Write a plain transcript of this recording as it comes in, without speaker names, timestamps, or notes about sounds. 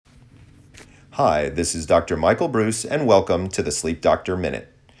Hi, this is Dr. Michael Bruce, and welcome to the Sleep Doctor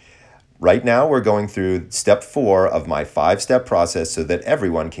Minute. Right now, we're going through step 4 of my 5-step process so that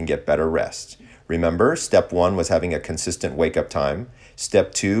everyone can get better rest. Remember, step 1 was having a consistent wake-up time.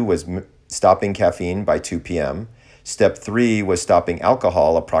 Step 2 was stopping caffeine by 2 p.m. Step 3 was stopping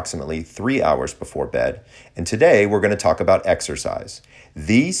alcohol approximately 3 hours before bed. And today, we're going to talk about exercise.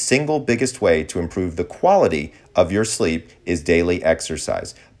 The single biggest way to improve the quality of your sleep is daily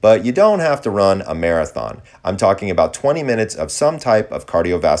exercise. But you don't have to run a marathon. I'm talking about 20 minutes of some type of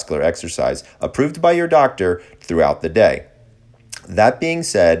cardiovascular exercise approved by your doctor throughout the day. That being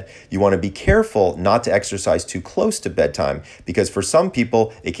said, you want to be careful not to exercise too close to bedtime because for some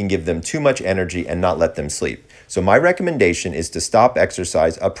people, it can give them too much energy and not let them sleep. So my recommendation is to stop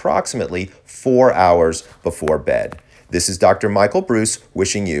exercise approximately 4 hours before bed. This is Dr. Michael Bruce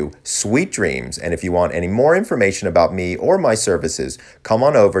wishing you sweet dreams. And if you want any more information about me or my services, come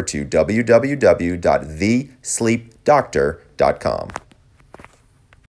on over to www.thesleepdoctor.com.